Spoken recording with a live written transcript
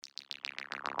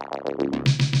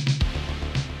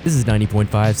This is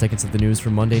 90.5 Seconds of the News for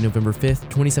Monday, November 5th,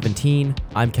 2017.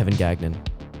 I'm Kevin Gagnon.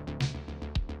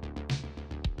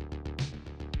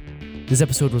 This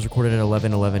episode was recorded at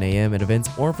 11:11 a.m. and events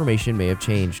or information may have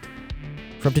changed.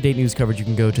 For up-to-date news coverage, you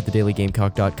can go to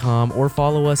thedailygamecock.com or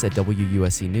follow us at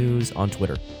WUSC News on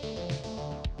Twitter.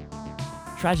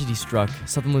 Tragedy struck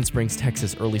Sutherland Springs,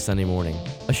 Texas early Sunday morning.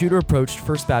 A shooter approached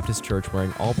First Baptist Church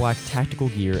wearing all-black tactical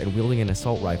gear and wielding an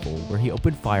assault rifle, where he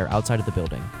opened fire outside of the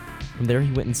building. From there,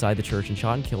 he went inside the church and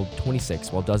shot and killed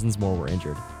 26, while dozens more were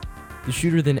injured. The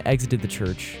shooter then exited the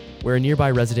church, where a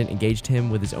nearby resident engaged him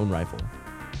with his own rifle.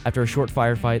 After a short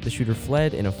firefight, the shooter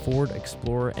fled in a Ford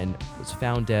Explorer and was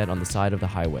found dead on the side of the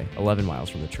highway, 11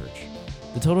 miles from the church.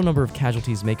 The total number of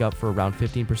casualties make up for around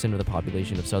 15% of the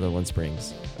population of Sutherland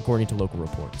Springs, according to local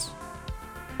reports.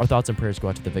 Our thoughts and prayers go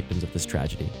out to the victims of this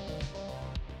tragedy.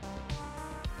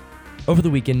 Over the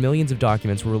weekend, millions of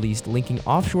documents were released linking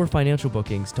offshore financial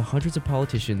bookings to hundreds of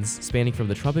politicians spanning from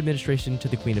the Trump administration to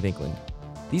the Queen of England.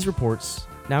 These reports,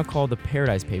 now called the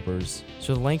Paradise Papers,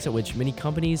 show the lengths at which many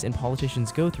companies and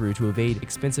politicians go through to evade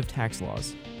expensive tax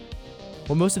laws.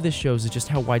 What most of this shows is just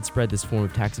how widespread this form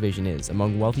of tax evasion is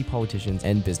among wealthy politicians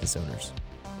and business owners.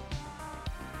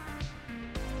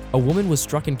 A woman was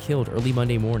struck and killed early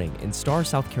Monday morning in Starr,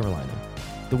 South Carolina.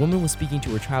 The woman was speaking to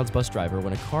her child's bus driver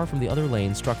when a car from the other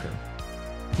lane struck her.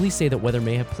 Police say that weather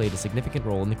may have played a significant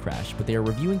role in the crash, but they are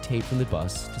reviewing tape from the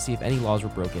bus to see if any laws were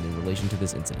broken in relation to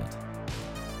this incident.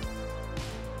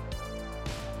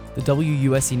 The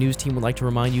WUSC News team would like to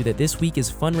remind you that this week is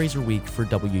fundraiser week for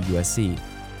WUSC.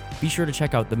 Be sure to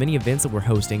check out the many events that we're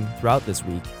hosting throughout this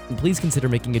week, and please consider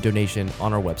making a donation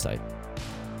on our website.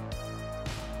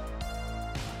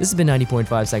 This has been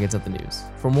 90.5 Seconds of the News.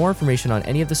 For more information on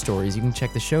any of the stories, you can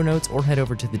check the show notes or head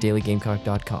over to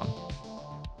thedailygamecock.com.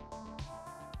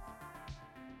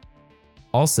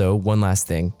 Also, one last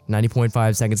thing,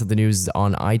 90.5 Seconds of the News is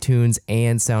on iTunes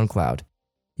and SoundCloud.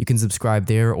 You can subscribe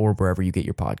there or wherever you get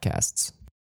your podcasts.